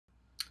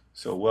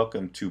So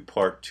welcome to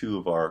part 2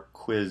 of our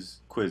quiz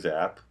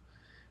app,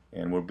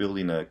 and we're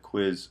building a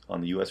quiz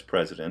on the US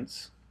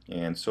presidents.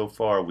 And so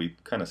far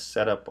we've kind of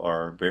set up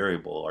our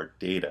variable, our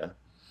data,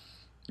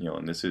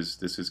 and this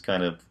is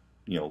kind of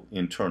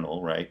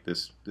internal, right?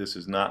 This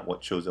is not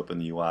what shows up in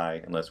the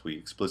UI unless we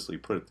explicitly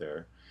put it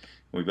there.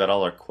 And we've got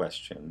all our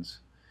questions.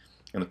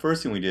 And the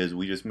first thing we did is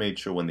we just made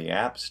sure when the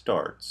app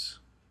starts,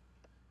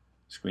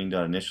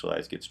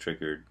 screen.initialize gets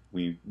triggered,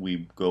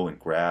 we go and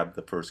grab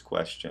the first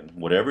question,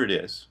 whatever it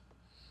is.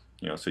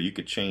 So you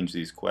could change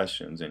these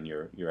questions and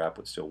your app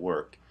would still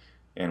work,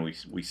 and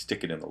we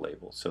stick it in the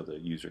label so the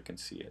user can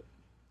see it.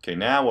 Okay,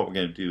 now what we're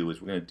going to do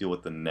is we're going to deal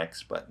with the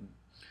next button.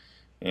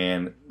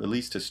 And at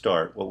least to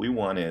start, what we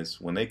want is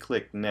when they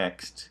click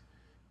next,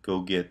 go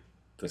get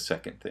the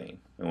second thing.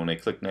 And when they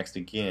click next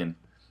again,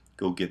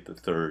 go get the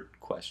third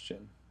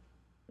question.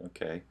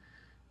 Okay,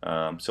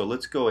 so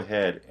let's go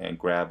ahead and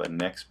grab a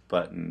next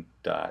button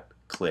dot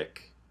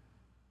click.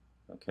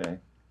 Okay.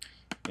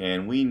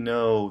 And we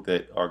know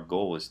that our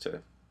goal is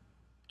to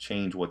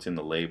change what's in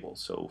the label.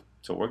 So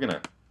we're going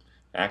to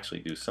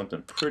actually do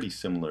something pretty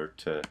similar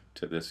to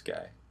this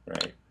guy,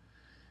 right?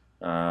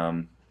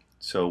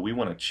 So we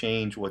want to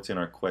change what's in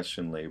our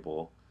question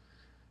label.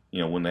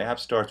 When the app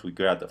starts, we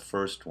grab the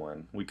first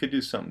one. We could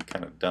do something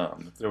kind of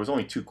dumb. If there was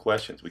only 2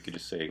 questions, we could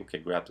just say, okay,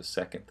 grab the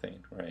second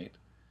thing, right?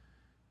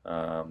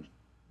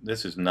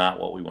 This is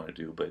not what we want to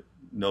do, but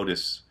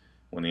notice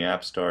when the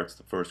app starts,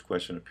 the first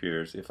question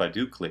appears. If I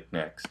do click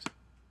next,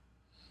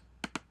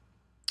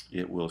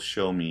 it will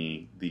show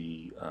me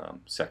the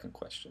second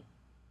question.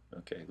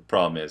 Okay, the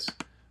problem is,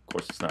 of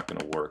course, it's not going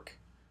to work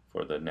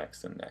for the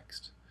next and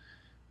next.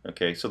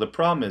 Okay, so the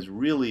problem is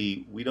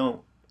really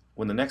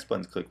when the next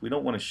button's clicked, we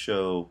don't want to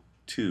show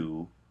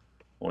 2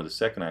 or the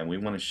second item. We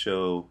want to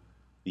show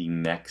the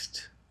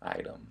next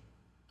item,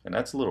 and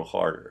that's a little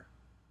harder.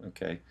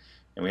 Okay,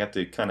 and we have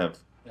to kind of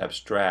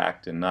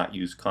abstract and not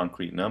use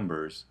concrete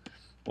numbers.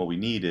 What we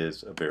need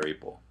is a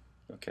variable.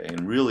 Okay,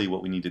 and really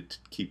what we need to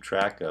keep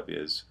track of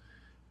is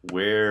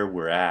where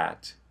we're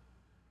at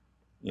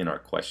in our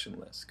question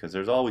list, because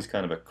there's always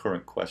kind of a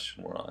current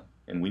question we're on,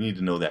 and we need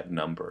to know that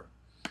number.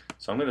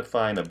 So I'm going to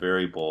find a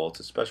variable. It's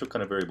a special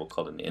kind of variable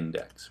called an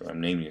index, or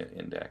I'm naming it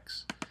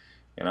index,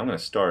 and I'm going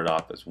to start it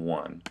off as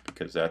 1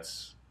 because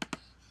that's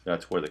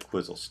where the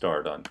quiz will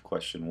start on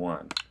question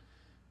 1.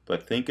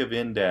 But think of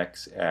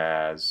index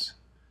as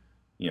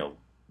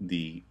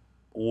the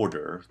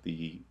order,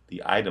 the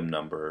item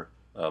number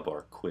of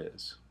our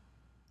quiz.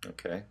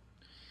 Okay.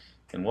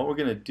 And what we're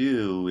going to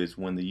do is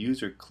when the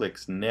user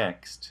clicks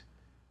next,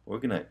 we're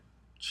going to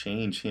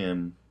change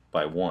him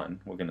by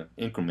 1. We're going to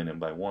increment him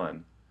by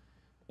 1,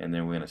 and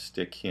then we're going to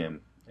stick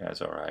him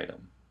as our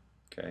item.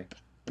 Okay.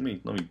 Let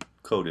me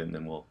code it, and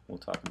then we'll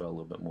talk about it a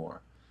little bit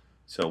more.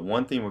 So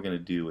one thing we're going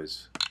to do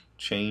is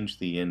change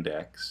the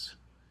index,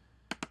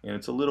 and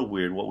it's a little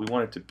weird. What we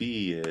want it to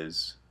be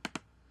is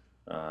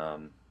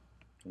I'm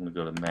going to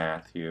go to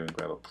math here and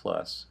grab a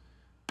plus.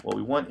 What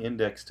we want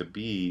index to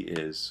be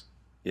is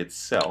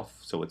itself,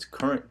 so its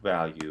current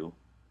value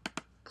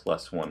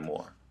plus 1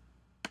 more.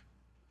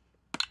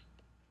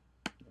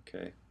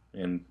 Okay,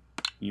 and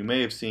you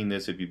may have seen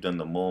this if you've done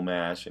the mole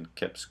mash and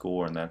kept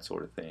score and that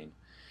sort of thing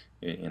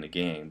in a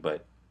game,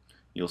 but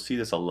you'll see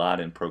this a lot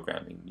in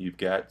programming. You've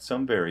got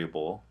some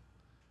variable,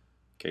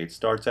 okay, it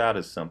starts out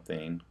as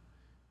something,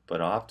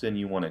 but often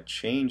you want to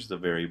change the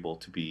variable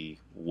to be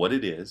what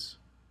it is.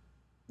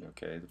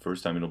 Okay, the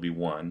first time it'll be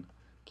 1,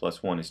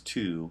 plus 1 is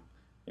 2,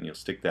 and you'll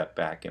stick that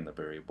back in the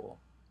variable.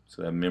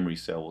 So that memory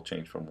cell will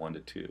change from 1 to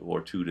 2, or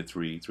 2 to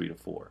 3, 3 to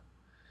 4.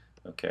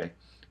 Okay.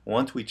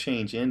 Once we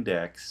change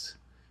index,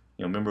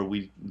 remember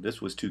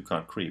this was too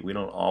concrete. We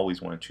don't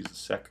always want to choose the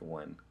second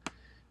one.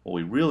 What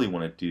we really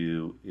want to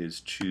do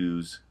is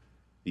choose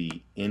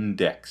the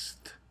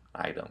indexed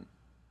item.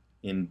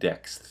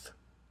 Indexed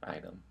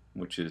item,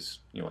 which is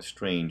a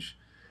strange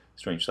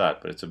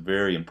thought, but it's a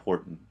very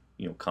important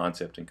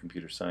concept in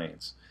computer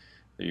science.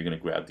 That you're going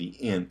to grab the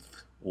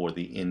nth or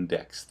the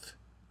indexed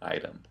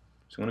item.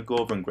 So I'm going to go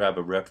over and grab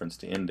a reference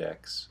to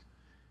index,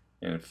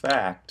 and in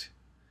fact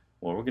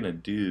what we're going to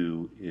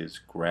do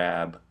is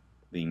grab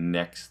the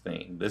next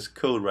thing. This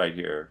code right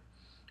here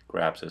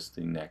grabs us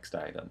the next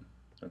item.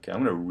 Okay,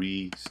 I'm going to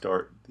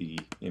restart the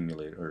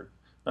emulator, or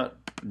not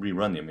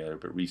rerun the emulator,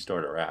 but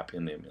restart our app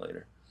in the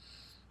emulator.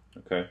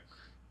 Okay,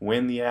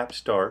 when the app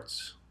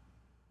starts,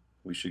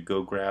 we should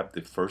go grab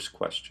the first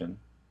question.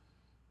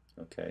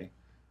 Okay,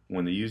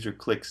 when the user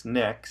clicks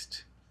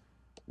next,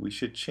 we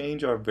should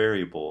change our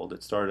variable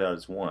that started out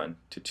as 1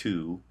 to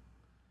 2,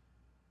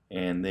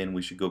 and then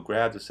we should go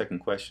grab the second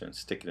question and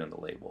stick it in the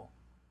label.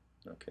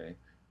 Okay.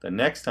 The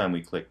next time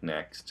we click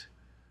next,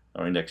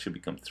 our index should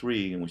become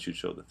 3, and we should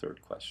show the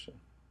third question.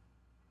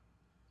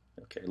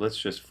 Okay, let's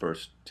just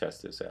first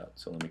test this out.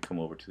 So let me come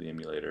over to the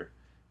emulator.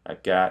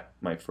 I've got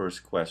my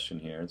first question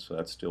here, so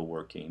that's still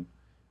working.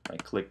 I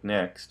click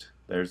next,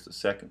 there's the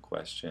second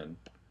question.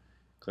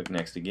 Click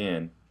next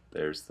again,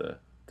 there's the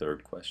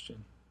third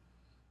question.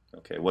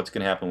 Okay, what's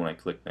going to happen when I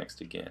click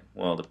next again?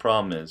 Well, the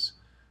problem is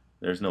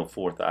there's no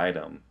fourth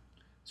item,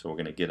 So we're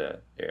going to get an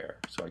error.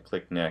 So I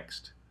click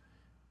next,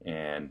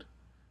 and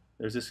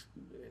there's this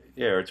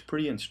error. It's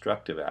pretty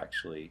instructive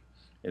actually.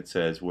 It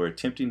says we're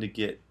attempting to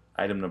get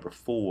item number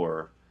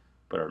 4,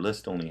 but our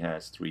list only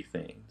has 3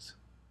 things.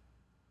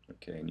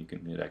 Okay, and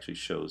it actually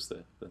shows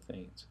the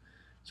things.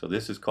 So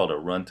this is called a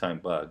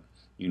runtime bug.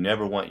 You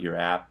never want your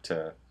app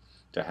to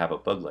have a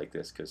bug like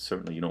this, because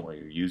certainly you don't want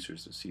your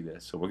users to see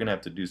this. So we're going to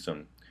have to do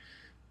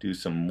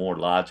some more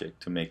logic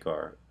to make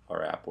our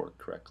app work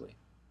correctly.